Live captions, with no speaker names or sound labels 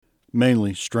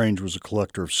Mainly, Strange was a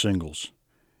collector of singles.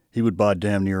 He would buy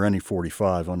damn near any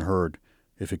 45 unheard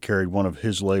if it carried one of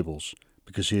his labels,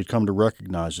 because he had come to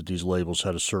recognize that these labels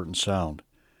had a certain sound.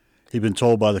 He'd been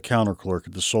told by the counter clerk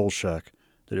at the Soul Shack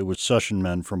that it was session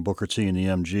men from Booker T and the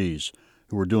MGs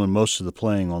who were doing most of the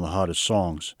playing on the hottest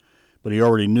songs, but he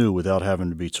already knew without having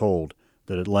to be told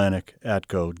that Atlantic,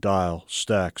 Atco, Dial,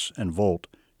 Stax, and Volt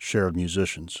shared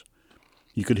musicians.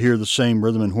 You could hear the same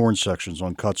rhythm and horn sections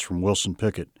on cuts from Wilson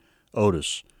Pickett,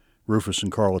 Otis, Rufus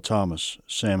and Carla Thomas,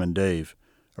 Sam and Dave,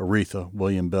 Aretha,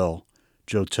 William Bell,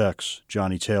 Joe Tex,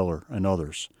 Johnny Taylor, and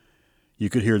others. You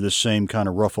could hear this same kind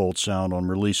of rough old sound on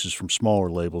releases from smaller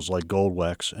labels like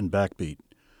Goldwax and Backbeat.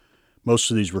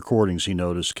 Most of these recordings, he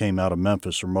noticed, came out of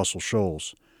Memphis or Muscle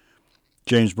Shoals.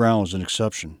 James Brown was an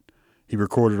exception. He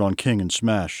recorded on King and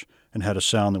Smash and had a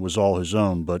sound that was all his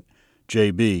own, but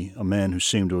J.B., a man who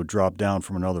seemed to have dropped down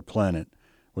from another planet,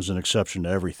 was an exception to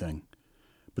everything.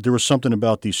 But there was something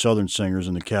about these southern singers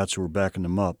and the cats who were backing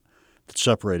them up that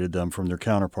separated them from their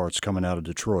counterparts coming out of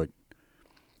Detroit.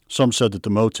 Some said that the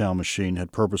Motown machine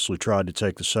had purposely tried to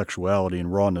take the sexuality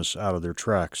and rawness out of their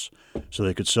tracks so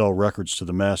they could sell records to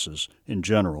the masses in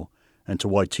general and to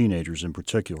white teenagers in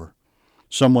particular.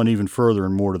 Some went even further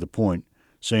and more to the point,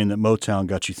 saying that Motown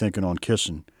got you thinking on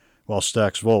kissing, while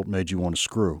Stax Volt made you want to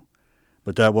screw.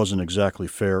 But that wasn't exactly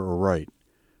fair or right.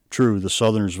 True, the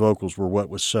Southerners' vocals were wet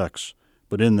with sex,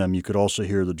 but in them you could also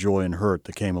hear the joy and hurt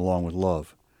that came along with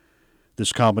love.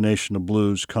 This combination of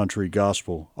blues, country,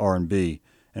 gospel, R&B,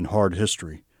 and hard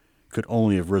history could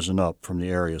only have risen up from the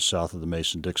area south of the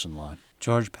Mason-Dixon line.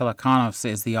 George Pelecanos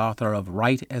is the author of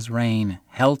Right as Rain,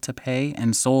 Hell to Pay,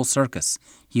 and Soul Circus.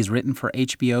 He's written for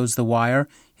HBO's The Wire.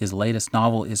 His latest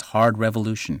novel is Hard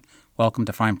Revolution. Welcome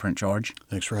to Fine Print, George.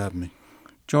 Thanks for having me.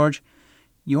 George,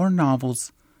 your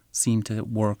novels seem to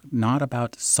work not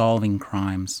about solving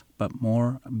crimes, but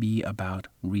more be about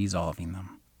resolving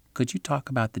them. Could you talk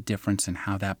about the difference in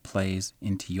how that plays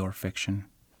into your fiction?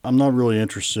 I'm not really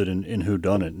interested in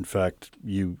whodunit. In fact,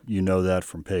 you know that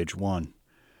from page one.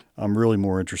 I'm really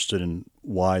more interested in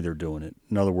why they're doing it.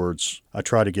 In other words, I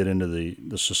try to get into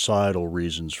the societal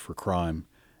reasons for crime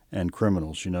and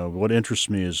criminals. You know, what interests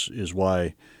me is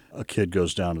why a kid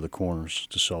goes down to the corners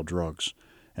to sell drugs,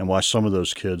 and why some of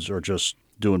those kids are just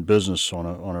doing business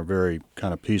on a very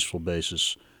kind of peaceful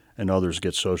basis, and others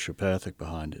get sociopathic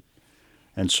behind it.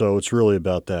 And so it's really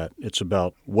about that. It's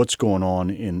about what's going on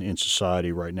in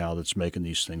society right now that's making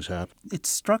these things happen. It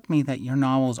struck me that your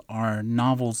novels are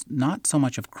novels not so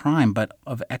much of crime, but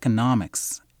of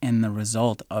economics and the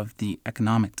result of the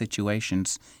economic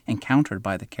situations encountered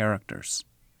by the characters.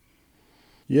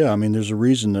 Yeah, I mean, there's a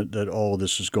reason that all of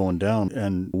this is going down,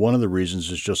 and one of the reasons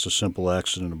is just a simple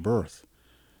accident of birth.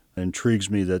 It intrigues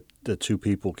me that two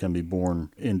people can be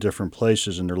born in different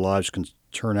places and their lives can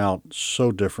turn out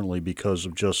so differently because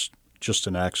of just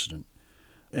an accident.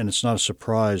 And it's not a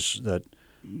surprise that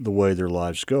the way their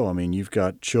lives go. I mean, you've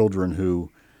got children who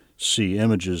see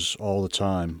images all the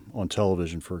time on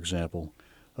television, for example,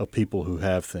 of people who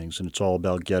have things, and it's all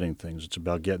about getting things. It's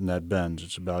about getting that Benz.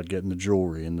 It's about getting the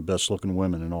jewelry and the best-looking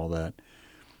women and all that.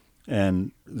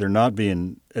 And they're not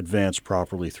being advanced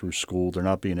properly through school. They're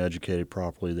not being educated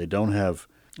properly. They don't have,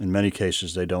 in many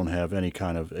cases, they don't have any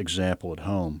kind of example at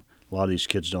home. A lot of these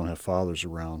kids don't have fathers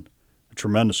around. A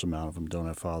tremendous amount of them don't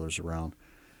have fathers around.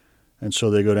 And so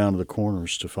they go down to the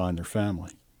corners to find their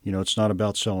family. You know, it's not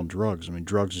about selling drugs. I mean,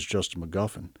 drugs is just a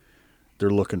MacGuffin. They're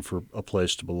looking for a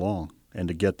place to belong and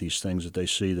to get these things that they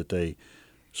see that they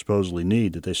supposedly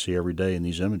need, that they see every day in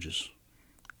these images.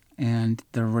 And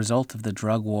the result of the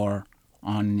drug war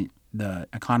on the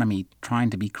economy trying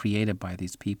to be created by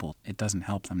these people, it doesn't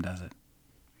help them, does it?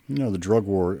 You know, the drug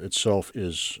war itself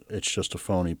it's just a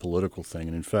phony political thing.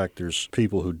 And in fact, there's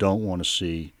people who don't want to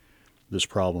see this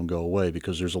problem go away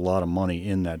because there's a lot of money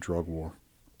in that drug war.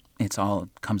 It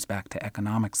comes back to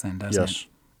economics then, doesn't it? Yes.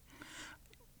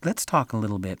 Let's talk a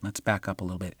little bit, let's back up a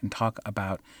little bit and talk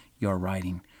about your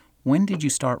writing. When did you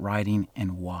start writing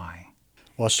and why?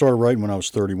 Well, I started writing when I was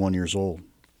 31 years old.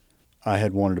 I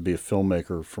had wanted to be a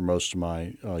filmmaker for most of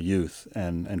my youth,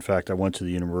 and in fact, I went to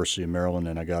the University of Maryland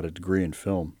and I got a degree in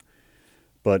film.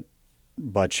 But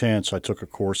by chance, I took a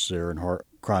course there in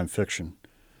crime fiction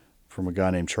from a guy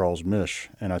named Charles Misch,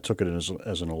 and I took it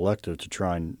as an elective to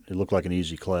try and it looked like an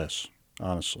easy class,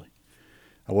 honestly.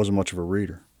 I wasn't much of a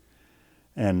reader.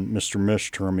 And Mr.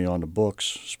 Misch turned me on to books,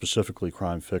 specifically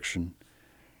crime fiction.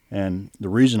 And the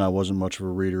reason I wasn't much of a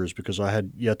reader is because I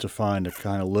had yet to find a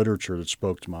kind of literature that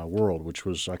spoke to my world, which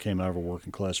was I came out of a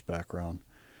working class background.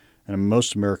 And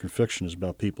most American fiction is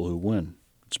about people who win.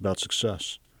 It's about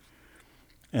success.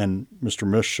 And Mr.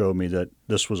 Misch showed me that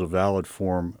this was a valid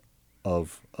form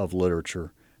of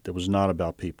literature that was not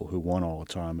about people who won all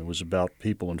the time. It was about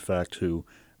people, in fact, who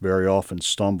very often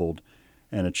stumbled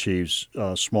and achieved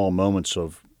small moments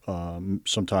of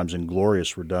sometimes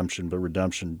inglorious redemption, but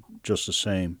redemption just the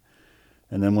same,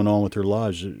 and then went on with their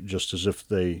lives just as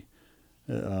if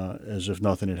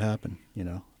nothing had happened,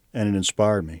 And it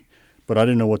inspired me. But I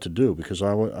didn't know what to do because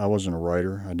I wasn't a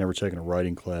writer. I'd never taken a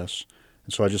writing class.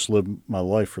 And so I just lived my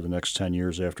life for the next 10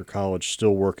 years after college,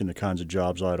 still working the kinds of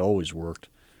jobs I'd always worked,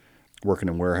 working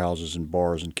in warehouses and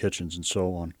bars and kitchens and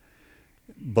so on.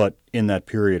 But in that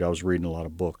period, I was reading a lot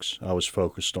of books. I was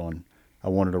focused on, I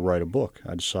wanted to write a book.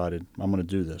 I decided I'm going to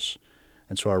do this.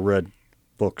 And so I read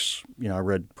books. I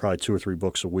read probably 2 or 3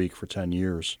 books a week for 10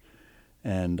 years.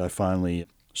 And I finally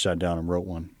sat down and wrote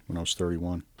one when I was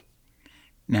 31.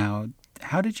 Now,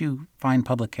 how did you find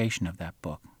publication of that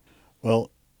book?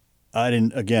 Well, I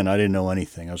didn't know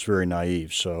anything. I was very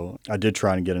naive. So I did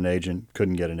try to get an agent,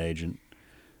 couldn't get an agent.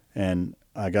 And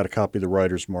I got a copy of the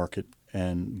Writer's Market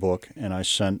and book, and I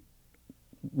sent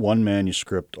one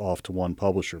manuscript off to one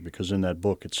publisher because in that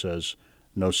book it says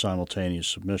no simultaneous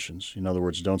submissions. In other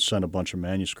words, don't send a bunch of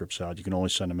manuscripts out. You can only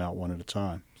send them out one at a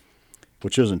time,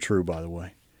 which isn't true, by the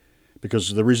way.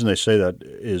 Because the reason they say that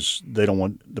is they don't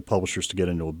want the publishers to get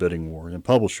into a bidding war. And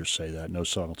publishers say that, no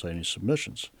simultaneous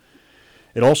submissions.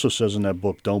 It also says in that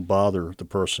book, don't bother the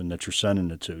person that you're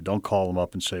sending it to. Don't call them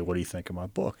up and say, what do you think of my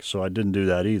book? So I didn't do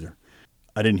that either.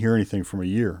 I didn't hear anything for a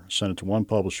year. Sent it to one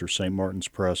publisher, St. Martin's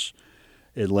Press.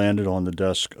 It landed on the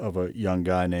desk of a young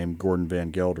guy named Gordon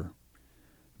Van Gelder.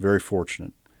 Very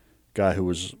fortunate. Guy who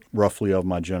was roughly of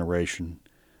my generation,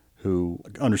 who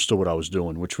understood what I was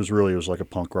doing, which was like a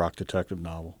punk rock detective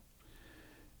novel.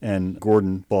 And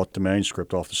Gordon bought the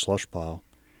manuscript off the slush pile,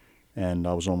 and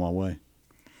I was on my way.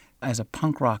 As a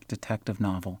punk rock detective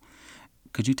novel,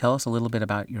 could you tell us a little bit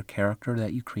about your character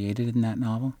that you created in that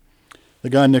novel? The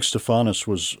guy Nick Stefanos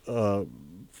was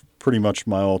pretty much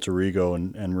my alter ego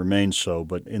and remains so,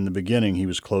 but in the beginning he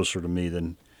was closer to me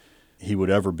than he would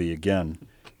ever be again.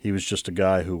 He was just a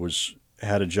guy who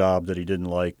had a job that he didn't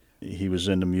like. He was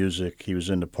into music, he was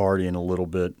into partying a little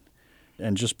bit,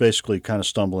 and just basically kind of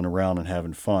stumbling around and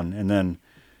having fun. And then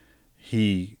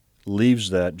he leaves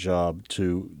that job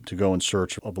to go in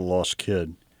search of a lost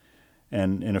kid.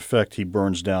 And in effect, he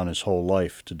burns down his whole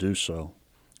life to do so,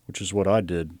 which is what I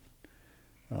did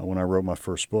when I wrote my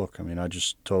first book. I mean, I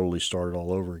just totally started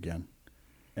all over again.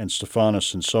 And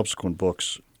Stefanos, in subsequent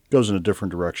books, goes in a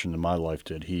different direction than my life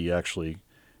did. He actually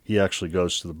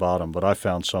goes to the bottom. But I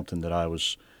found something that I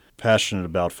was passionate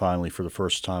about finally for the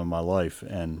first time in my life,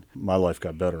 and my life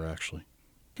got better, actually.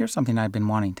 Here's something I've been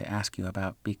wanting to ask you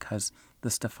about, because the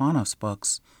Stefanos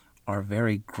books are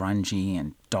very grungy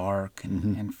and dark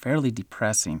and fairly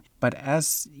depressing. But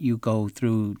as you go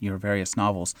through your various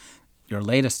novels, your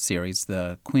latest series,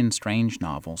 the Quinn Strange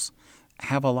novels,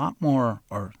 have a lot more,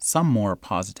 or some more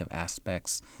positive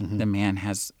aspects. The man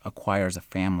acquires a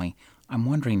family. I'm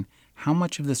wondering how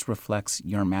much of this reflects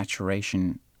your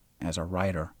maturation as a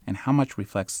writer, and how much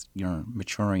reflects your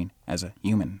maturing as a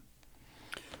human?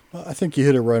 I think you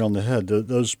hit it right on the head.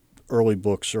 Those early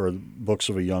books are books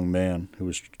of a young man who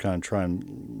was kind of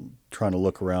trying to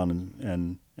look around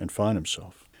and find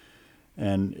himself.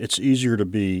 And it's easier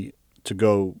to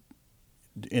go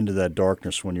into that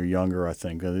darkness when you're younger, I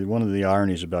think. One of the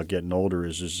ironies about getting older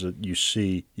is that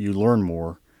you learn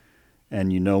more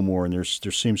and you know more, and there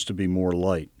seems to be more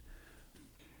light.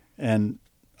 And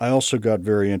I also got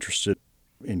very interested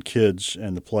in kids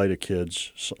and the plight of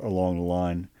kids along the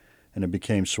line, and it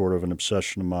became sort of an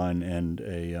obsession of mine and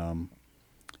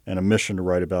a mission to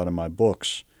write about in my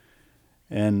books.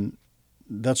 And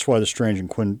that's why the Strange and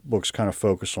Quinn books kind of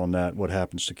focus on that, what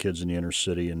happens to kids in the inner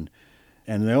city. And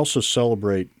they also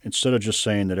celebrate, instead of just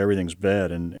saying that everything's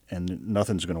bad and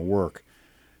nothing's going to work,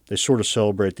 they sort of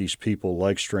celebrate these people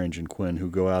like Strange and Quinn who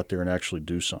go out there and actually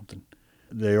do something.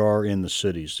 They are in the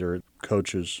cities. They're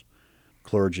coaches,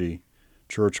 clergy,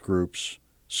 church groups,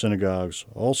 synagogues,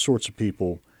 all sorts of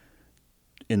people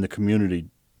in the community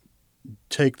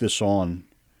take this on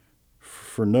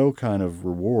for no kind of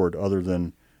reward other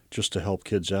than just to help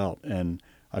kids out. And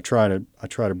I try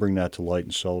to bring that to light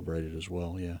and celebrate it as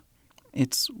well, yeah.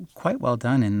 It's quite well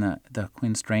done in the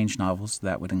Quinn Strange novels.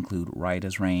 That would include Right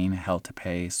as Rain, Hell to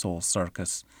Pay, Soul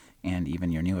Circus, and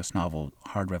even your newest novel,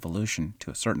 Hard Revolution, to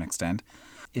a certain extent.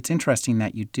 It's interesting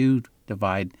that you do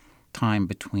divide time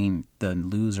between the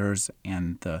losers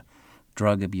and the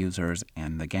drug abusers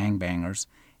and the gangbangers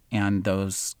and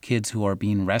those kids who are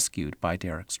being rescued by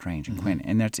Derek Strange and Quinn.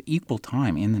 And that's equal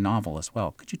time in the novel as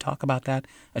well. Could you talk about that,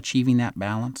 achieving that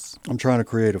balance? I'm trying to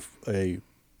create a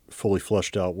fully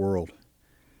fleshed out world.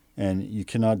 And you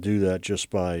cannot do that just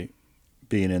by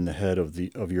being in the head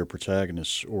of your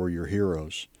protagonists or your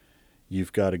heroes.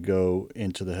 You've got to go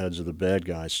into the heads of the bad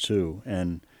guys too.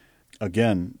 And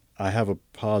again, I have a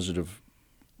positive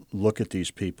look at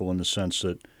these people in the sense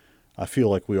that I feel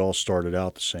like we all started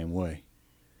out the same way.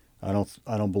 I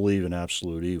don't believe in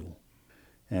absolute evil.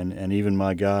 And even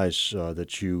my guys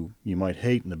that you might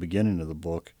hate in the beginning of the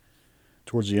book,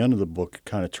 towards the end of the book, it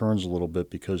kind of turns a little bit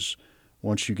because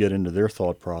once you get into their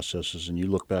thought processes and you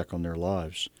look back on their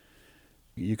lives,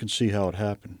 you can see how it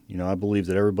happened. I believe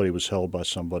that everybody was held by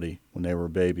somebody when they were a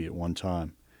baby at one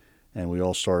time, and we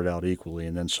all started out equally,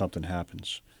 and then something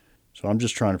happens. So I'm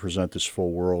just trying to present this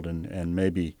full world, and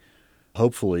maybe,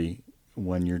 hopefully,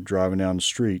 when you're driving down the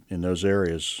street in those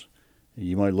areas,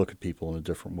 you might look at people in a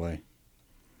different way.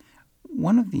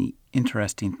 One of the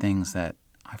interesting things that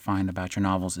I find about your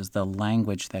novels is the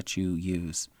language that you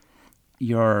use.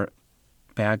 Your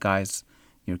bad guys,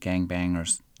 your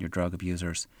gangbangers, your drug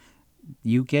abusers,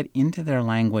 you get into their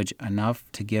language enough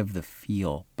to give the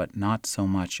feel, but not so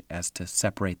much as to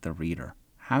separate the reader.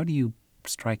 How do you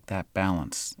strike that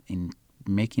balance in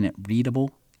making it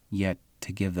readable, yet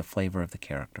to give the flavor of the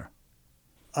character?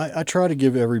 I try to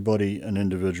give everybody an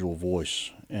individual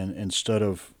voice, and instead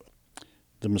of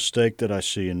the mistake that I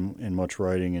see in much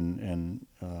writing and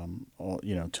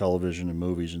television and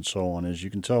movies and so on is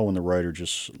you can tell when the writer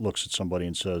just looks at somebody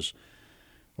and says,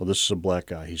 well, this is a black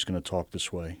guy, he's going to talk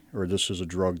this way, or this is a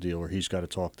drug dealer, he's got to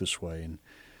talk this way. And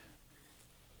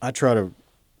I try to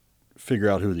figure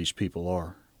out who these people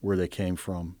are, where they came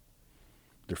from,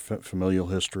 their familial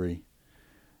history,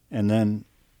 and then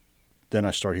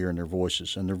I start hearing their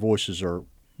voices, and their voices are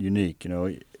unique.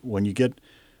 When you get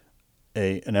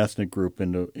an ethnic group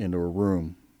into a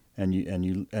room, and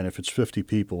if it's 50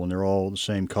 people and they're all the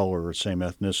same color or same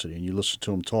ethnicity, and you listen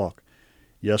to them talk,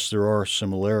 yes, there are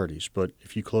similarities, but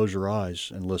if you close your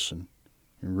eyes and listen,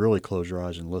 and really close your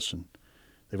eyes and listen,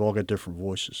 they've all got different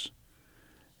voices.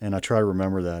 And I try to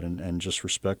remember that and just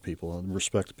respect people and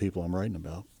respect the people I'm writing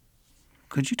about.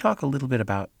 Could you talk a little bit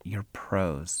about your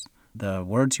prose? The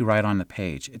words you write on the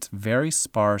page, it's very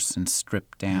sparse and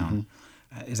stripped down.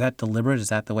 Mm-hmm. Is that deliberate? Is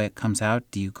that the way it comes out?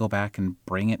 Do you go back and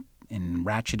bring it and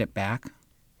ratchet it back?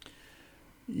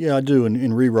 Yeah, I do.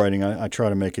 In rewriting, I try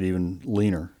to make it even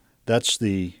leaner. That's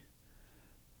the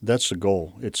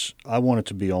goal. I want it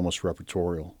to be almost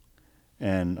repertorial,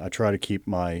 and I try to keep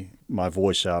my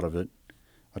voice out of it.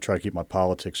 I try to keep my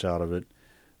politics out of it.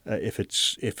 If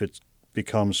it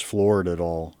becomes florid at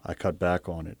all, I cut back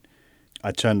on it.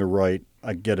 I tend to write.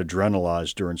 I get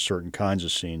adrenalized during certain kinds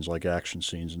of scenes, like action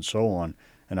scenes and so on,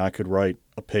 and I could write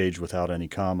a page without any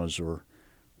commas or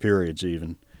periods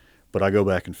even, but I go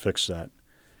back and fix that.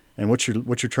 And what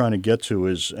you're trying to get to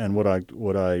is, and what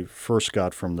I first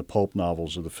got from the pulp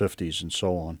novels of the 50s and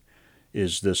so on,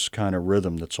 is this kind of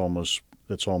rhythm that's almost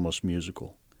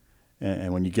musical.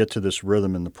 And when you get to this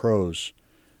rhythm in the prose,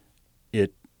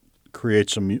 it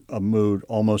creates a mood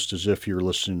almost as if you're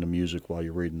listening to music while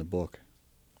you're reading the book.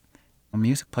 Well,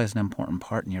 music plays an important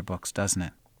part in your books, doesn't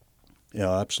it?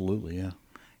 Yeah, absolutely, yeah.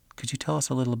 Could you tell us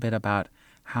a little bit about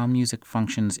how music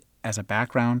functions as a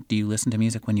background? Do you listen to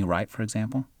music when you write, for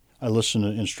example? I listen to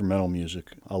instrumental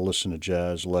music. I'll listen to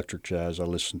jazz, electric jazz. I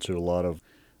listen to a lot of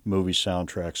movie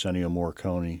soundtracks, Ennio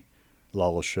Morricone,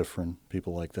 Lalo Schifrin,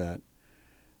 people like that.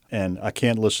 And I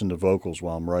can't listen to vocals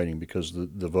while I'm writing because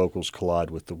the vocals collide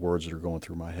with the words that are going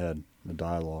through my head, the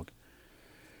dialogue.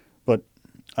 But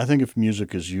I think if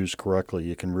music is used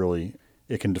correctly, it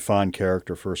can define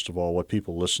character, first of all. What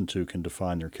people listen to can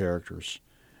define their characters.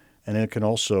 And it can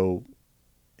also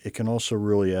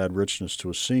really add richness to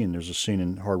a scene. There's a scene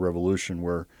in Hard Revolution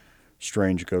where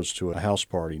Strange goes to a house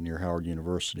party near Howard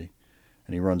University,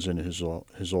 and he runs into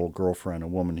his old girlfriend, a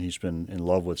woman he's been in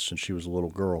love with since she was a little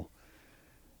girl.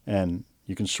 And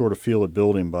you can sort of feel it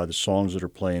building by the songs that are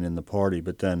playing in the party,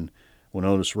 but then when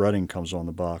Otis Redding comes on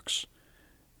the box,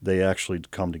 they actually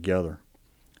come together.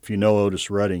 If you know Otis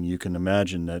Redding, you can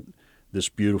imagine that this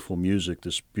beautiful music,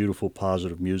 this beautiful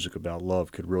positive music about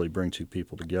love could really bring two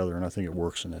people together, and I think it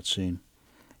works in that scene.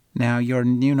 Now, your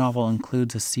new novel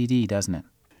includes a CD, doesn't it?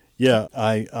 Yeah,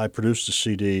 I produced a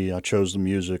CD. I chose the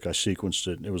music. I sequenced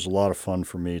it. It was a lot of fun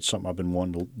for me. It's something I've been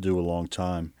wanting to do a long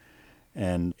time,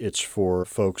 and it's for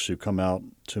folks who come out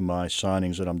to my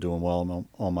signings that I'm doing while I'm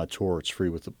on my tour. It's free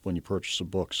when you purchase a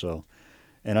book.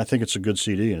 And I think it's a good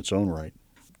CD in its own right.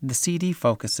 The CD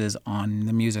focuses on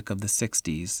the music of the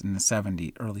 60s and the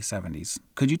 70s, early 70s.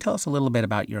 Could you tell us a little bit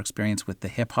about your experience with the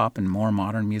hip-hop and more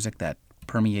modern music that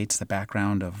permeates the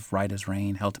background of Right as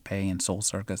Rain, Hell to Pay, and Soul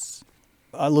Circus?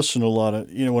 I listen to a lot of,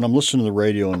 when I'm listening to the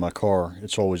radio in my car,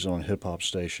 it's always on a hip-hop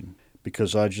station.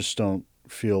 because I just don't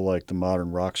feel like the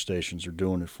modern rock stations are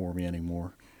doing it for me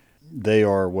anymore. They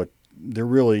are what they're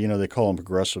really, they call them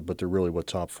progressive, but they're really what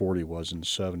Top 40 was in the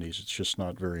 70s. It's just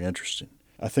not very interesting.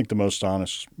 I think the most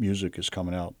honest music is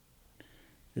coming out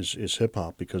is hip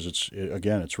hop because it's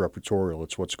repertorial.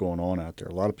 It's what's going on out there.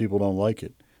 A lot of people don't like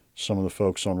it. Some of the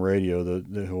folks on radio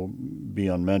that who'll be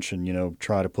unmentioned,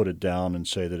 try to put it down and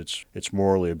say that it's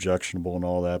morally objectionable and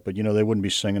all that. But they wouldn't be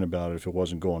singing about it if it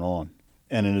wasn't going on.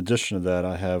 And in addition to that,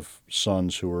 I have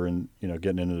sons who are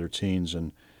getting into their teens,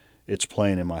 and it's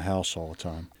playing in my house all the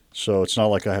time. So it's not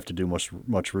like I have to do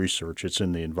much research. It's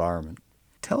in the environment.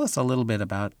 Tell us a little bit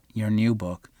about your new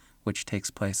book, which takes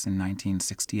place in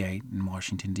 1968 in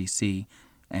Washington, D.C.,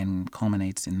 and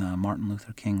culminates in the Martin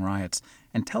Luther King riots.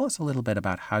 And tell us a little bit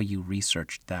about how you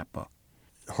researched that book.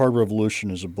 Hard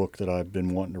Revolution is a book that I've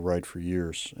been wanting to write for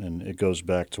years, and it goes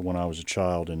back to when I was a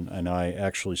child, and I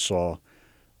actually saw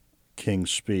King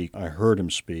speak. I heard him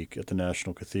speak at the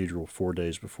National Cathedral 4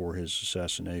 days before his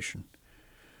assassination.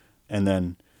 And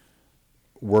then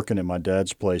working at my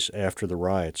dad's place after the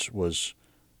riots was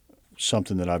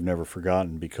something that I've never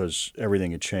forgotten because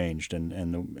everything had changed,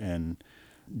 and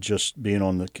just being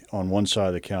on one side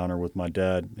of the counter with my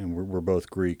dad, and we're both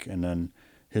Greek, and then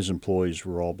his employees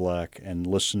were all black, and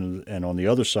on the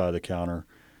other side of the counter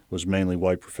was mainly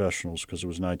white professionals because it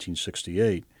was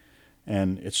 1968.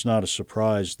 And it's not a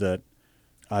surprise that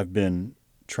I've been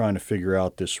trying to figure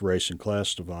out this race and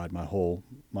class divide my whole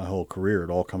career. It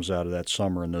all comes out of that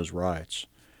summer and those riots.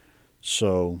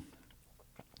 So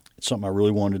it's something I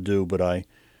really wanted to do, but I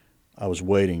was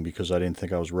waiting because I didn't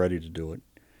think I was ready to do it.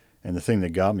 And the thing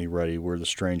that got me ready were the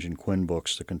Strange and Quinn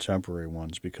books, the contemporary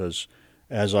ones, because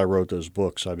as I wrote those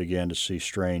books, I began to see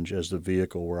Strange as the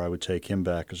vehicle where I would take him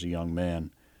back as a young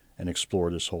man and explore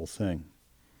this whole thing.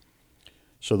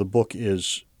 So the book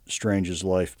is Strange's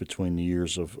life between the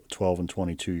years of 12 and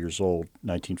 22 years old,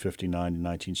 1959 to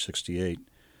 1968,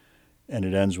 and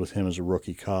it ends with him as a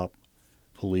rookie cop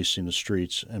policing the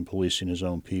streets and policing his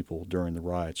own people during the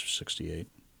riots of 68.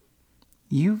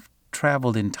 You've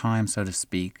traveled in time, so to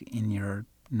speak, in your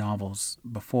novels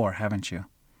before, haven't you?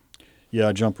 Yeah,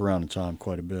 I jump around in time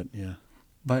quite a bit, yeah.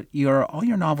 But all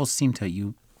your novels seem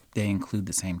to, they include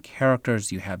the same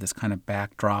characters. You have this kind of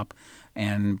backdrop,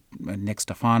 and Nick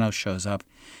Stefano shows up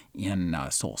in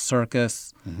Soul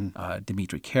Circus. Mm-hmm.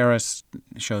 Dimitri Karas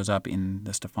shows up in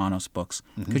the Stefanos books.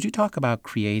 Mm-hmm. Could you talk about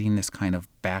creating this kind of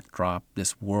backdrop,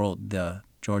 this world, the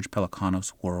George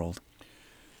Pelecanos world?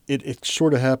 It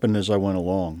sort of happened as I went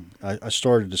along. I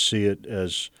started to see it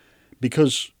as,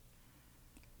 because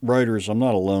writers, I'm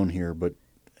not alone here, but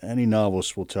any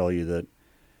novelist will tell you that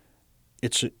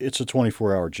it's a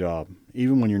 24-hour job.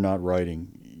 Even when you're not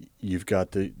writing, you've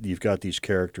got these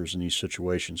characters and these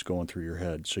situations going through your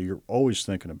head, so you're always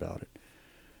thinking about it.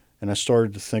 And I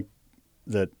started to think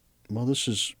that, well, this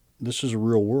is a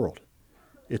real world.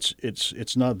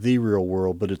 It's not the real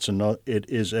world, but it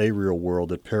is a real world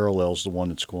that parallels the one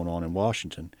that's going on in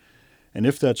Washington. And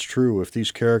if that's true, if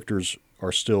these characters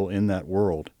are still in that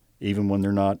world, even when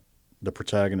they're not the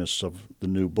protagonists of the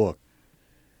new book,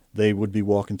 they would be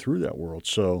walking through that world.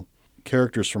 So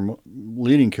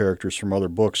leading characters from other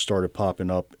books started popping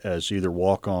up as either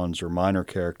walk-ons or minor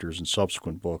characters in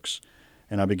subsequent books.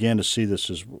 And I began to see this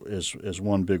as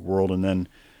one big world. And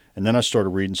then I started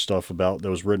reading stuff that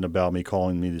was written about me,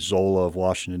 calling me the Zola of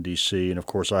Washington, D.C. And, of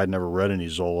course, I had never read any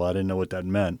Zola. I didn't know what that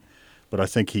meant. But I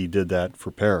think he did that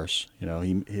for Paris.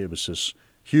 It was this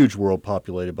huge world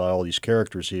populated by all these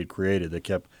characters he had created that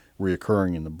kept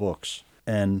reoccurring in the books.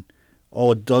 And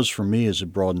all it does for me is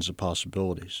it broadens the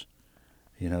possibilities.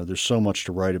 There's so much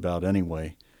to write about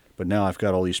anyway. But now I've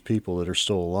got all these people that are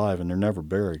still alive, and they're never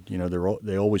buried.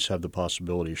 They always have the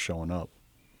possibility of showing up.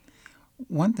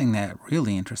 One thing that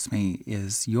really interests me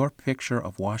is your picture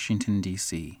of Washington,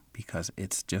 D.C., because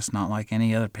it's just not like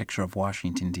any other picture of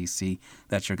Washington, D.C.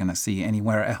 that you're going to see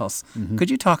anywhere else. Mm-hmm. Could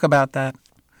you talk about that?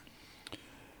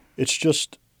 It's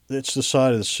the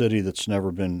side of the city that's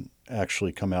never been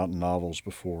actually come out in novels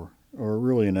before, or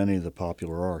really in any of the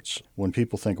popular arts. When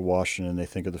people think of Washington, they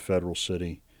think of the federal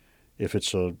city. If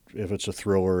it's a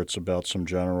thriller, it's about some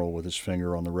general with his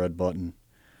finger on the red button.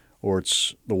 Or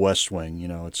it's the West Wing,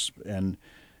 and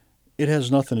it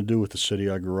has nothing to do with the city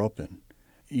I grew up in.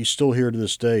 You still hear to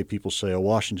this day people say,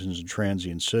 Washington's a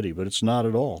transient city, but it's not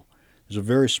at all. There's a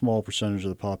very small percentage of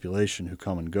the population who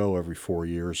come and go every 4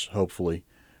 years, hopefully,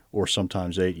 or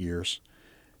sometimes 8 years.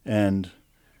 And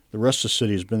the rest of the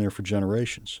city has been there for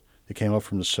generations. They came up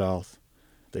from the South.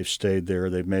 They've stayed there.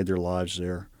 They've made their lives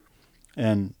there.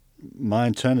 And my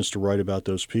intent is to write about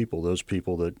those people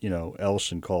that,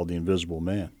 Ellison called the invisible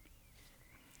man.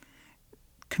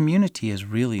 Community is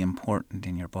really important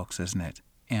in your books, isn't it?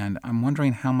 And I'm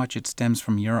wondering how much it stems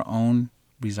from your own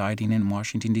residing in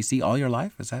Washington, D.C. all your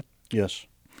life. Is that? Yes.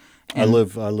 And,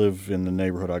 I live in the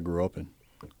neighborhood I grew up in.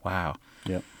 Wow.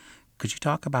 Yep. Could you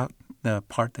talk about the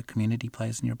part that community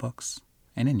plays in your books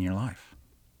and in your life?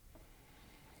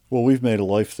 Well, we've made a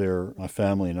life there, my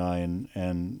family and I,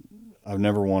 and I've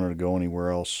never wanted to go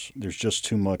anywhere else. There's just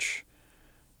too much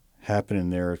happening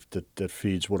there that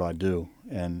feeds what I do.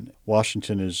 And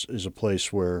Washington is a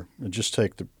place where, just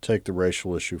take the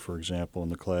racial issue, for example,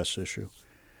 and the class issue.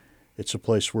 It's a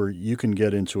place where you can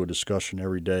get into a discussion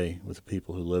every day with the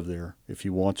people who live there if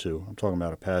you want to. I'm talking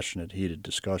about a passionate, heated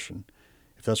discussion.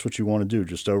 If that's what you want to do,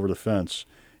 just over the fence,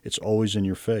 it's always in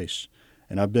your face.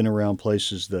 And I've been around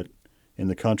places that in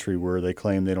the country where they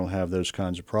claim they don't have those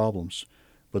kinds of problems,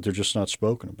 but they're just not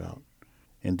spoken about.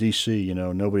 In D.C.,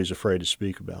 nobody's afraid to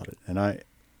speak about it. And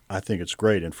I think it's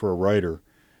great. And for a writer,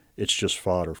 it's just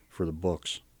fodder for the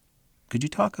books. Could you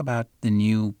talk about the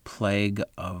new plague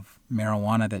of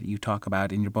marijuana that you talk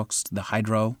about in your books, the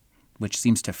hydro, which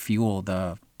seems to fuel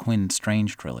the Quinn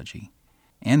Strange trilogy,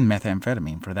 and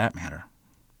methamphetamine for that matter?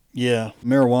 Yeah,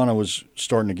 marijuana was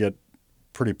starting to get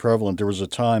pretty prevalent. There was a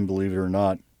time, believe it or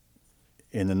not,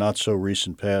 in the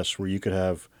not-so-recent past where you could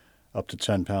have up to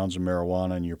 10 pounds of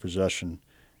marijuana in your possession,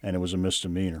 and it was a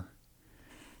misdemeanor.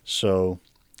 So,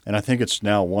 and I think it's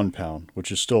now 1 pound,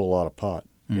 which is still a lot of pot,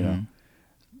 you know.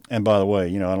 And by the way,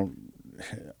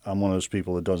 I'm one of those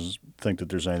people that doesn't think that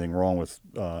there's anything wrong with,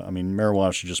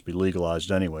 marijuana should just be legalized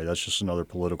anyway. That's just another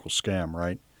political scam,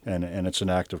 right? And it's an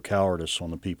act of cowardice on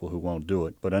the people who won't do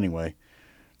it. But anyway,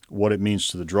 what it means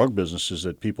to the drug business is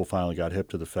that people finally got hip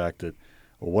to the fact that,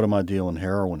 well, what am I dealing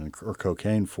heroin or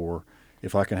cocaine for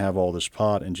if I can have all this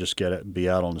pot and just be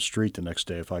out on the street the next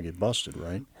day if I get busted,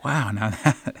 right? Wow, now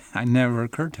that never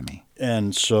occurred to me.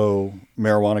 And so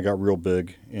marijuana got real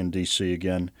big in D.C.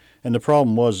 again. And the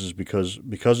problem is because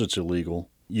it's illegal,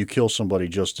 you kill somebody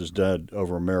just as dead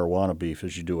over a marijuana beef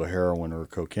as you do a heroin or a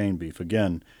cocaine beef.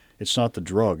 Again, it's not the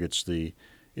drug, it's the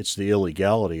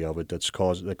illegality of it that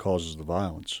causes the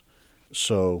violence.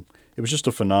 So it was just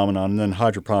a phenomenon. And then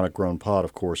hydroponic grown pot,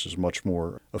 of course, is much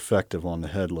more effective on the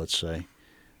head, let's say.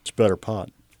 It's better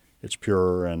pot. It's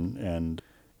purer and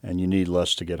you need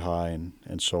less to get high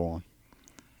and so on.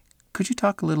 Could you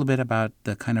talk a little bit about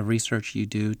the kind of research you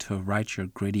do to write your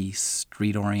gritty,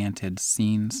 street-oriented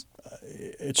scenes?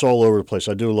 It's all over the place.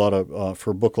 I do a lot of,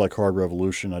 for a book like Hard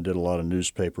Revolution, I did a lot of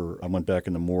newspaper. I went back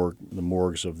in the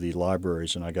morgues of the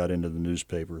libraries, and I got into the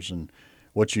newspapers. And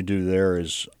what you do there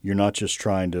is you're not just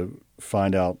trying to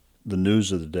find out the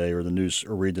news of the day or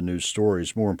read the news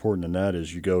stories. More important than that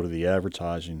is you go to the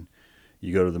advertising,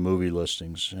 you go to the movie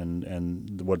listings,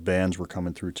 and what bands were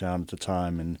coming through town at the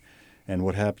time, and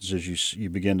what happens is you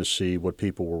begin to see what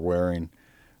people were wearing,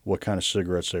 what kind of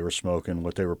cigarettes they were smoking,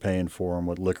 what they were paying for them,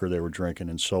 what liquor they were drinking,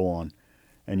 and so on,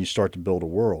 and you start to build a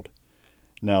world.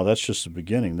 Now that's just the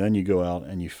beginning. Then you go out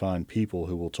and you find people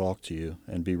who will talk to you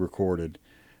and be recorded.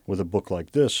 With a book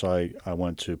like this, I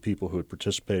went to people who had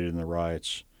participated in the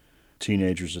riots,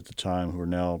 teenagers at the time who are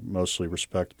now mostly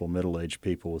respectable middle-aged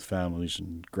people with families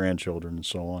and grandchildren and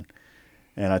so on.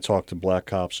 And I talked to black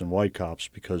cops and white cops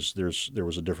because there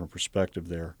was a different perspective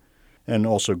there. And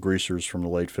also greasers from the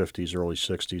late 50s, early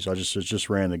 60s. I just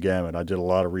ran the gamut. I did a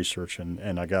lot of research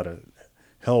and I got a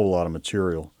hell of a lot of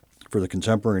material. For the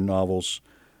contemporary novels,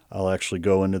 I'll actually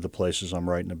go into the places I'm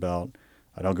writing about.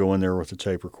 I don't go in there with a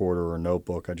tape recorder or a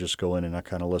notebook. I just go in and I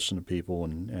kind of listen to people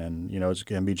and it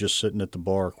can be just sitting at the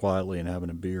bar quietly and having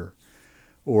a beer.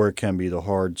 Or it can be the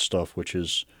hard stuff, which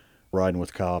is riding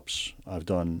with cops. I've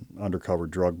done undercover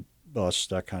drug busts,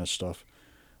 that kind of stuff.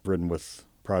 I've ridden with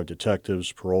private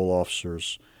detectives, parole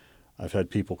officers. I've had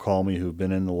people call me who've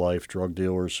been in the life, drug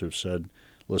dealers who've said,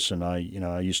 listen, I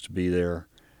used to be there.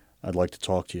 I'd like to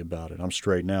talk to you about it. I'm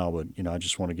straight now, but I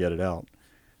just want to get it out.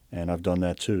 And I've done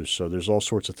that too. So there's all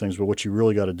sorts of things. But what you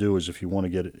really got to do is if you want to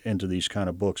get into these kind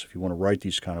of books, if you want to write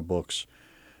these kind of books,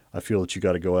 I feel that you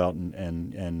got to go out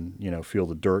and feel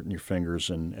the dirt in your fingers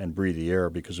and breathe the air,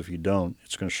 because if you don't,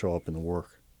 it's going to show up in the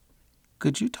work.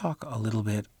 Could you talk a little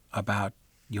bit about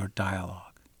your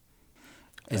dialogue?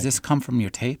 Does this come from your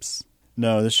tapes?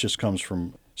 No, this just comes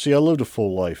from... See, I lived a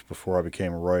full life before I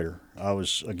became a writer. I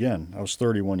was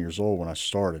 31 years old when I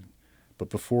started. But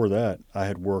before that, I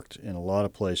had worked in a lot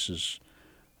of places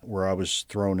where I was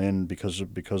thrown in because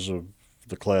of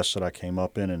the class that I came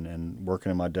up in and working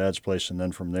in my dad's place. And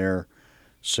then from there,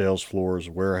 sales floors,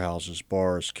 warehouses,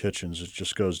 bars, kitchens, it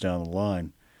just goes down the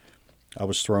line. I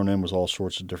was thrown in with all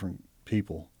sorts of different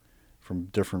people from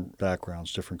different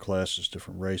backgrounds, different classes,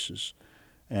 different races.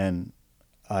 And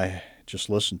I just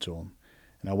listened to them.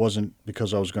 And I wasn't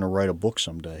because I was going to write a book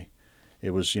someday.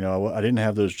 It was, I didn't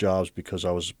have those jobs because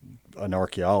I was an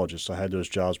archaeologist. I had those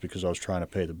jobs because I was trying to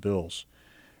pay the bills.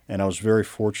 And I was very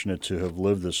fortunate to have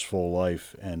lived this full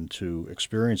life and to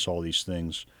experience all these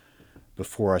things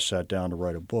before I sat down to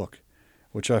write a book,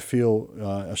 which I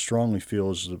strongly feel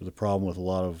is the problem with a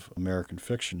lot of American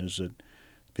fiction is that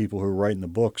people who are writing the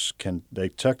books they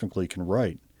technically can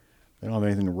write. They don't have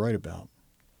anything to write about.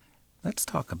 Let's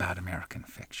talk about American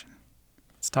fiction.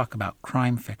 Let's talk about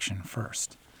crime fiction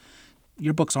first.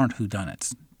 Your books aren't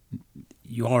whodunits.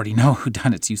 You already know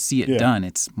whodunits. You see it done.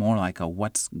 It's more like a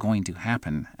what's going to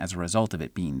happen as a result of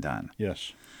it being done.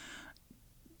 Yes.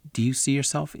 Do you see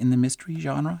yourself in the mystery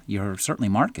genre? You're certainly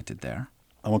marketed there.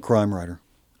 I'm a crime writer,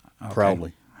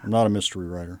 proudly. I'm not a mystery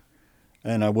writer.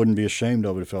 And I wouldn't be ashamed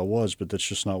of it if I was, but that's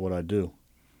just not what I do.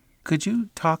 Could you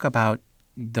talk about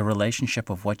the relationship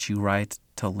of what you write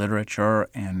to literature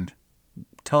and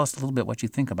tell us a little bit what you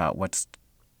think about what's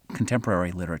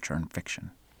contemporary literature and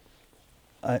fiction?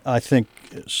 I think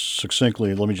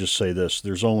succinctly, let me just say this.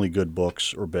 There's only good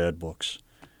books or bad books.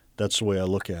 That's the way I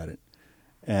look at it.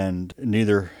 And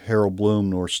neither Harold Bloom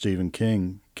nor Stephen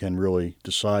King can really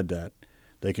decide that.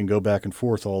 They can go back and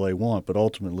forth all they want, but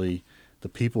ultimately the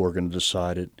people are going to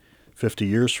decide it 50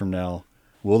 years from now.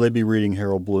 Will they be reading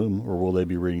Harold Bloom or will they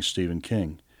be reading Stephen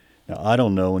King? Now, I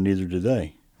don't know, and neither do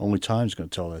they. Only time's going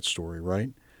to tell that story, right?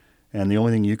 And the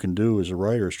only thing you can do as a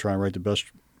writer is try and write the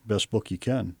best book you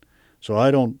can. So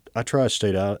I try to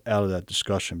stay out of that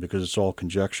discussion because it's all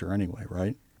conjecture anyway,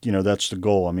 right? That's the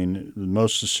goal. I mean,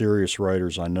 most of the serious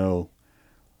writers I know,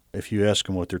 if you ask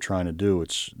them what they're trying to do,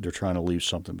 they're trying to leave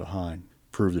something behind,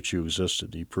 prove that you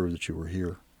existed, you prove that you were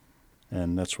here.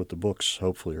 And that's what the books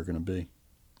hopefully are going to be.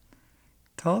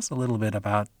 Tell us a little bit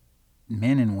about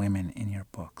men and women in your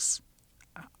books.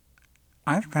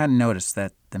 I've had noticed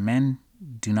that the men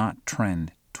do not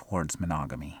trend towards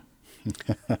monogamy.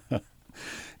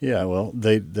 Yeah, well,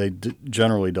 they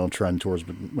generally don't trend towards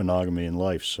monogamy in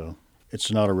life, so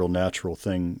it's not a real natural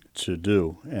thing to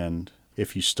do. And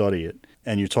if you study it,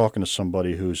 and you're talking to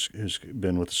somebody who's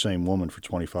been with the same woman for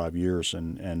 25 years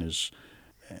and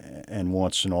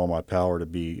wants in all my power to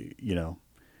be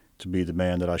the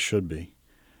man that I should be.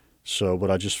 So, but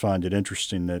I just find it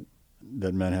interesting that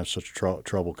men have such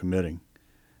trouble committing.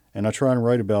 And I try and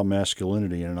write about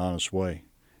masculinity in an honest way.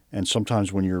 And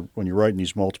sometimes when you're writing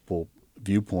these multiple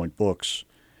viewpoint books,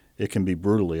 it can be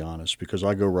brutally honest because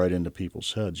I go right into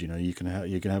people's heads. You can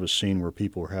have a scene where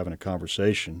people are having a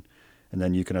conversation, and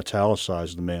then you can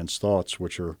italicize the man's thoughts,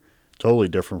 which are totally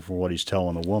different from what he's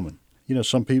telling a woman.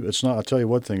 Some people, it's not. I'll tell you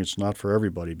one thing, it's not for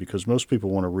everybody because most people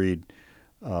want to read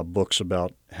books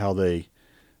about how they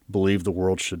believe the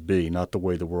world should be, not the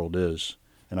way the world is.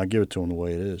 And I give it to them the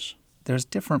way it is. There's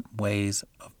different ways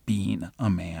of being a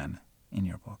man in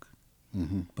your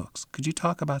books. Could you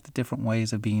talk about the different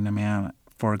ways of being a man?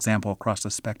 For example, across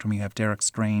the spectrum, you have Derek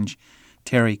Strange,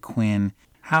 Terry Quinn.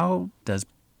 How does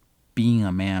being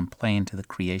a man play into the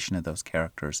creation of those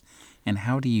characters, and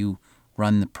how do you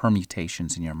run the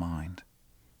permutations in your mind?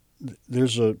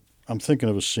 I'm thinking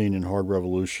of a scene in Hard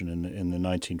Revolution in the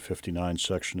 1959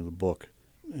 section of the book.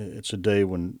 It's a day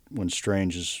when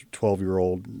Strange is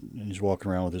 12-year-old and he's walking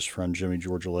around with his friend Jimmy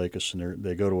Georgialakis, and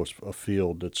they go to a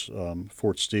field that's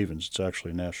Fort Stevens. It's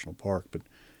actually a national park, but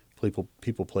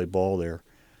people play ball there,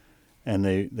 and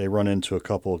they run into a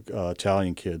couple of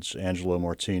Italian kids, Angelo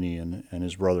Martini and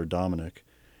his brother Dominic,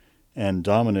 and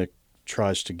Dominic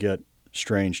tries to get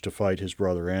Strange to fight his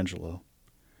brother Angelo,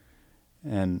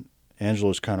 and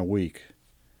Angelo's kind of weak,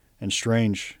 and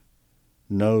Strange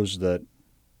knows that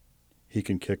he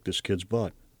can kick this kid's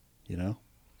butt, He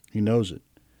knows it.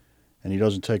 And he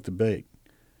doesn't take the bait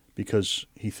because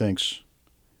he thinks,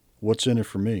 what's in it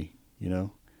for me,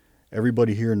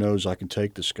 Everybody here knows I can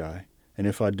take this guy. And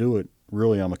if I do it,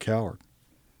 really I'm a coward,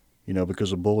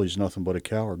 because a bully's nothing but a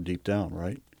coward deep down,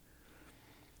 right?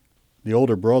 The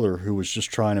older brother, who was just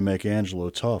trying to make Angelo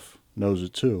tough, knows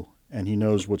it too. And he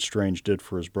knows what Strange did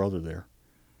for his brother there,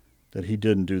 that he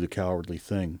didn't do the cowardly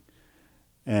thing.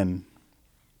 And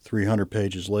 300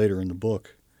 pages later in the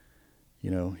book,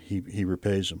 he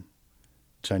repays him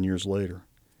 10 years later.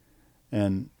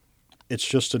 And it's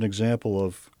just an example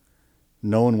of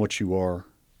knowing what you are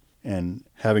and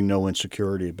having no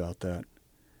insecurity about that.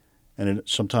 And it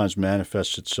sometimes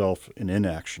manifests itself in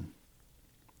inaction.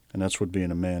 And that's what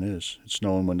being a man is. It's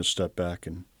knowing when to step back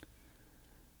and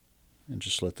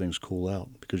just let things cool out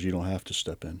because you don't have to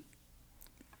step in.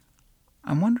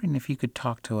 I'm wondering if you could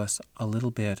talk to us a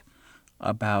little bit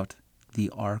about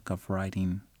the arc of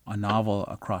writing a novel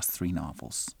across 3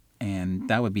 novels. and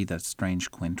that would be the Strange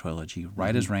Quinn trilogy.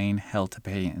 Right as Rain, Hell to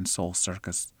Pay, and Soul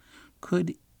Circus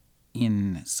could,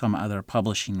 in some other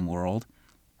publishing world,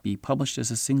 be published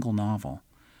as a single novel.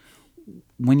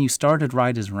 When you started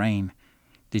Right as Rain,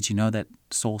 did you know that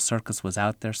Soul Circus was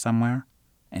out there somewhere?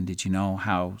 And did you know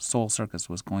how Soul Circus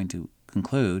was going to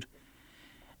conclude?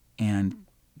 And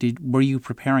were you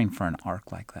preparing for an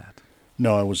arc like that?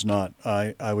 No, I was not.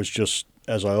 I was just,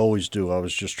 as I always do, I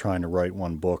was just trying to write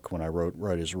one book when I wrote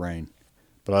Right as Rain.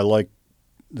 But I liked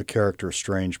the character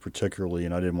Strange particularly,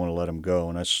 and I didn't want to let him go.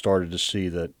 And I started to see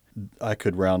that I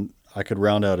could round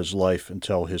out his life and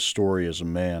tell his story as a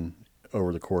man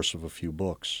over the course of a few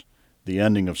books. The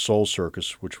ending of Soul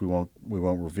Circus, which we won't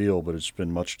reveal, but it's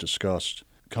been much discussed,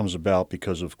 comes about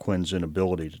because of Quinn's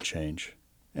inability to change.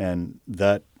 And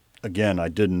that, again, I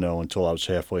didn't know until I was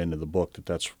halfway into the book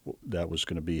that was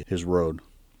going to be his road.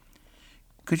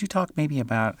 Could you talk maybe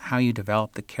about how you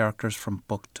developed the characters from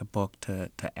book to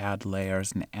add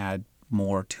layers and add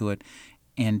more to it?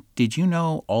 And did you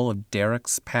know all of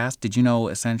Derek's past? Did you know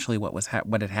essentially what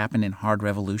had happened in Hard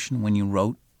Revolution when you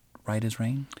wrote Right as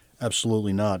Rain?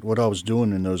 Absolutely not. What I was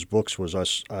doing in those books was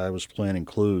I was planning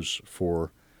clues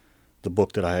for the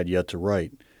book that I had yet to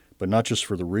write, but not just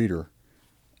for the reader.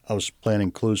 I was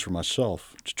planning clues for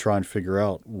myself to try and figure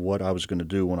out what I was going to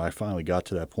do when I finally got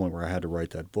to that point where I had to write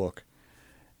that book.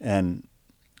 And,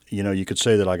 you could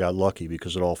say that I got lucky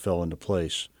because it all fell into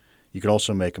place. You could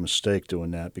also make a mistake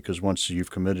doing that because once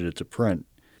you've committed it to print,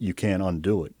 you can't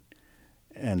undo it.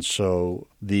 And so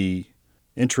the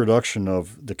introduction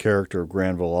of the character of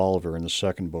Granville Oliver in the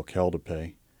second book, Hell to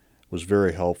Pay, was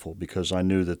very helpful because I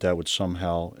knew that would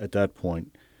somehow, at that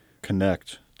point,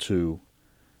 connect to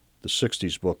the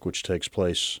 60s book, which takes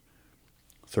place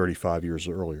 35 years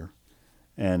earlier,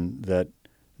 and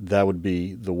that would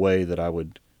be the way that I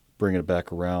would bring it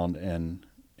back around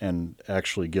and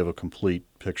actually give a complete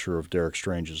picture of Derek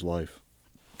Strange's life.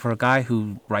 For a guy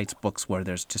who writes books where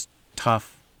there's just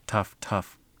tough,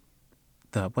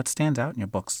 what stands out in your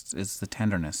books is the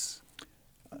tenderness.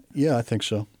 Yeah, I think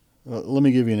so. Let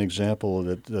me give you an example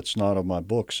that's not of my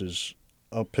books. Is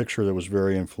a picture that was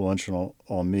very influential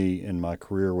on me in my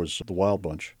career was The Wild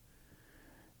Bunch.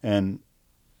 And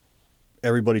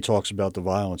everybody talks about the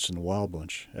violence in The Wild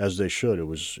Bunch, as they should. It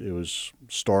was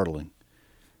startling.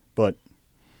 But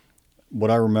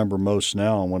what I remember most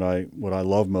now and what I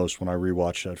love most when I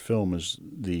rewatch that film is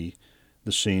the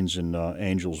scenes in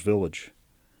Angel's Village.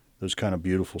 Those kind of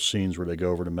beautiful scenes where they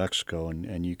go over to Mexico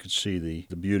and you could see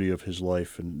the beauty of his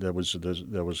life, and there was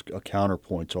a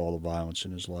counterpoint to all the violence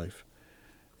in his life.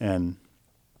 And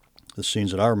the scenes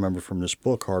that I remember from this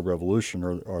book, Hard Revolution,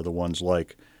 are the ones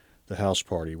like the house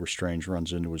party where Strange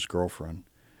runs into his girlfriend,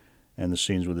 and the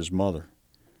scenes with his mother,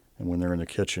 and when they're in the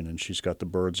kitchen and she's got the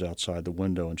birds outside the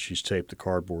window and she's taped the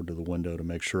cardboard to the window to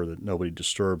make sure that nobody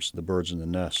disturbs the birds in the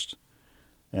nest.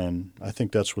 And I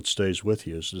think that's what stays with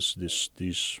you is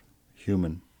these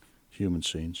human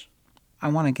scenes. I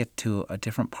want to get to a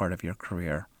different part of your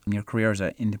career. Your career as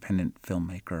an independent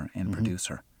filmmaker and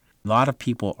producer. A lot of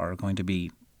people are going to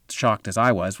be shocked, as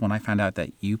I was, when I found out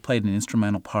that you played an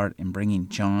instrumental part in bringing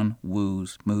John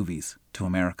Woo's movies to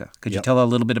America. Could you tell a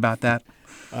little bit about that?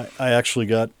 I actually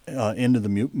got into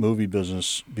the movie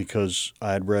business because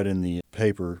I had read in the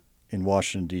paper in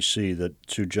Washington, D.C., that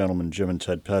two gentlemen, Jim and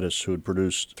Ted Pettis, who had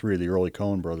produced 3 of the early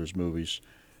Coen Brothers movies,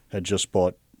 had just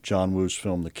bought John Woo's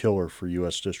film The Killer for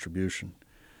U.S. distribution.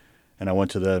 And I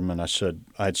went to them and I said,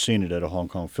 I had seen it at a Hong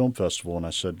Kong Film Festival, and I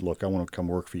said, look, I want to come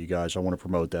work for you guys. I want to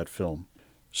promote that film.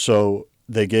 So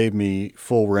they gave me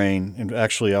full reign, and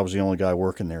actually I was the only guy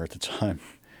working there at the time.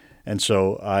 And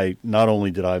so not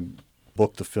only did I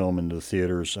book the film into the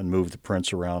theaters and move the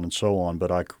prints around and so on,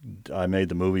 but I made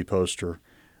the movie poster.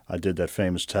 I did that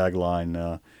famous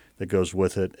tagline that goes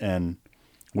with it, and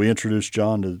we introduced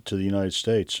John to the United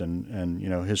States, and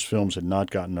his films had not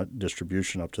gotten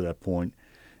distribution up to that point.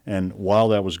 And while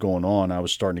that was going on, I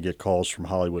was starting to get calls from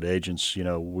Hollywood agents.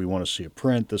 We want to see a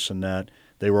print, this and that.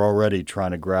 They were already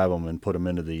trying to grab them and put them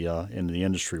into the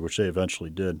industry, which they eventually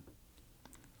did.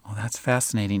 Oh, that's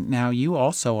fascinating. Now, you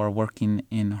also are working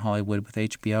in Hollywood with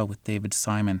HBO with David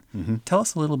Simon. Mm-hmm. Tell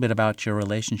us a little bit about your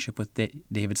relationship with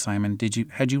David Simon.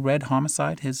 Had you read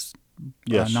Homicide, his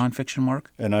Yes. nonfiction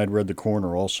work? And I'd read The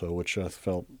Corner also, which I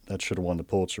felt that should have won the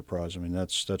Pulitzer Prize. I mean,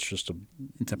 that's just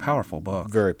It's a powerful book.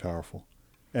 Very powerful,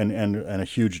 and a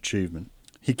huge achievement.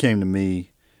 He came to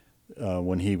me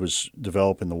when he was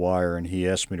developing The Wire, and he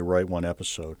asked me to write one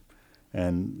episode.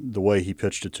 And the way he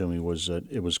pitched it to me was that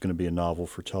it was going to be a novel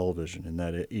for television, and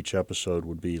that each episode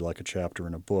would be like a chapter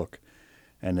in a book,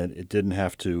 and that it didn't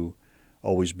have to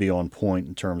always be on point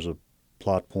in terms of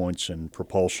plot points and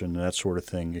propulsion and that sort of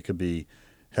thing. It could be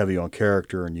heavy on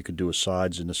character, and you could do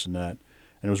asides and this and that.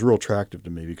 And it was real attractive to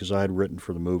me because I had written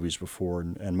for the movies before,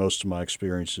 and most of my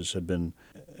experiences had been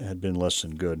less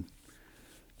than good.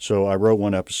 So I wrote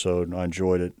one episode, and I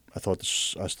enjoyed it. I thought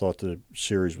the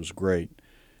series was great.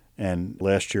 And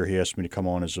last year he asked me to come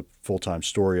on as a full-time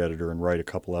story editor and write a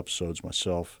couple episodes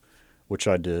myself, which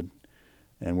I did.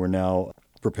 And we're now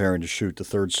preparing to shoot the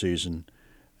third season,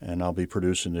 and I'll be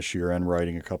producing this year and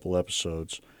writing a couple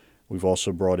episodes. We've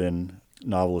also brought in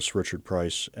novelists Richard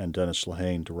Price and Dennis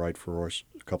Lehane to write for us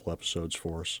a couple episodes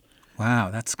for us.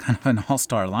 Wow, that's kind of an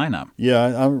all-star lineup. Yeah,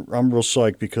 I'm real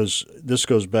psyched because this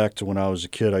goes back to when I was a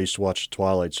kid. I used to watch The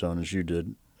Twilight Zone, as you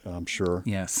did, I'm sure.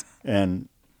 Yes. And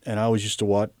I always used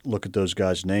to look at those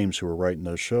guys' names who were writing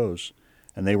those shows,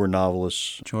 and they were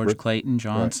novelists. George Clayton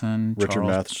Johnson, right. Richard Charles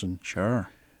Matheson. Sure.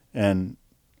 And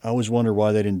I always wonder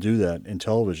why they didn't do that in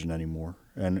television anymore,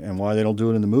 and why they don't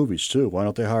do it in the movies too. Why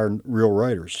don't they hire real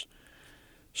writers?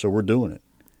 So we're doing it,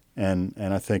 and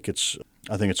I think it's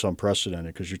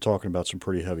unprecedented because you're talking about some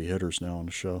pretty heavy hitters now on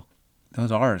the show.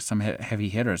 Those are some heavy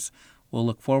hitters. We'll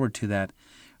look forward to that.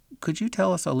 Could you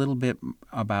tell us a little bit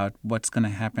about what's going to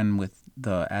happen with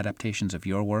the adaptations of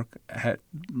your work?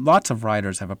 Lots of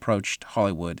writers have approached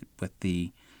Hollywood with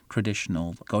the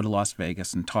traditional go to Las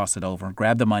Vegas and toss it over,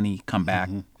 grab the money, come back,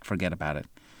 forget about it.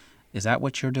 Is that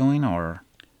what you're doing, or?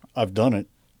 I've done it,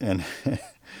 and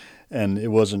and it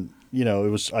wasn't.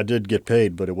 I did get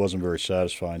paid, but it wasn't very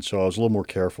satisfying. So I was a little more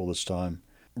careful this time.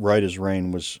 Right as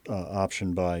Rain was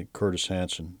optioned by Curtis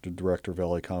Hanson, the director of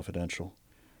L.A. Confidential,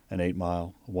 and 8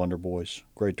 Mile, Wonder Boys,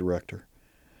 great director.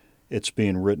 It's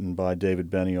being written by David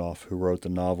Benioff, who wrote the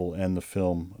novel and the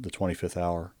film The 25th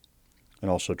Hour,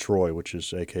 and also Troy, which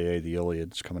is a.k.a. The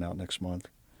Iliad. It's coming out next month.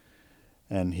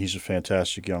 And he's a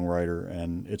fantastic young writer,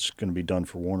 and it's going to be done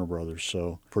for Warner Brothers,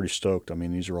 so pretty stoked. I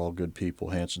mean, these are all good people.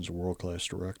 Hanson's a world-class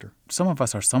director. Some of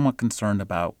us are somewhat concerned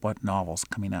about what novel's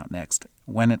coming out next,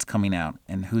 when it's coming out,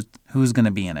 and who's going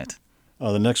to be in it.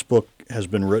 The next book has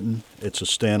been written. It's a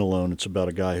standalone. It's about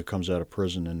a guy who comes out of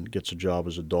prison and gets a job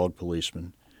as a dog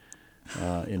policeman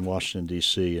in Washington,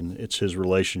 D.C., and it's his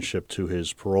relationship to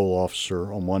his parole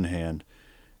officer on one hand,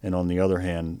 and on the other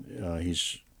hand,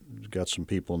 he's got some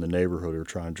people in the neighborhood who are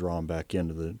trying to draw him back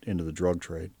into the drug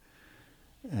trade.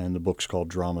 And the book's called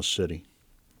Drama City.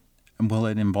 And will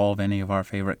it involve any of our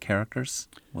favorite characters?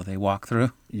 Will they walk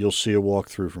through? You'll see a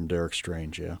walkthrough from Derek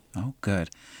Strange, yeah. Oh, good.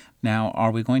 Now,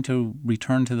 are we going to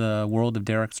return to the world of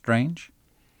Derek Strange?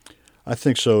 I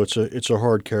think so. It's a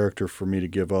hard character for me to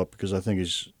give up because I think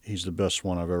he's the best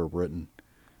one I've ever written.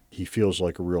 He feels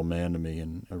like a real man to me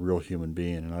and a real human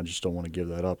being, and I just don't want to give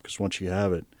that up because once you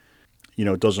have it,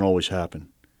 it doesn't always happen,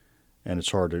 and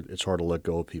it's hard to let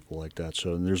go of people like that.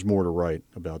 So there's more to write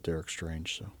about Derek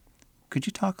Strange. So, could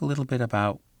you talk a little bit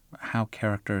about how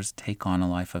characters take on a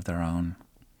life of their own?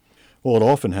 Well, it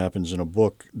often happens in a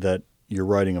book that you're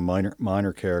writing a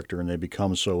minor character, and they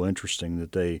become so interesting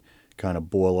that they kind of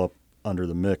boil up under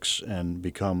the mix and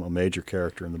become a major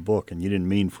character in the book, and you didn't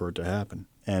mean for it to happen.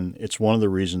 And it's one of the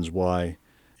reasons why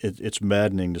it's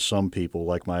maddening to some people,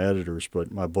 like my editors,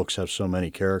 but my books have so many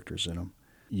characters in them.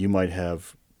 You might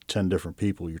have 10 different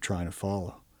people you're trying to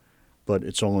follow, but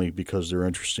it's only because they're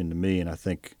interesting to me, and I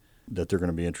think that they're going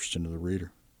to be interesting to the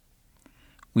reader.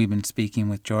 We've been speaking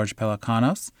with George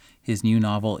Pelecanos. His new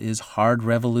novel is Hard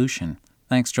Revolution.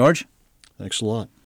 Thanks, George. Thanks a lot.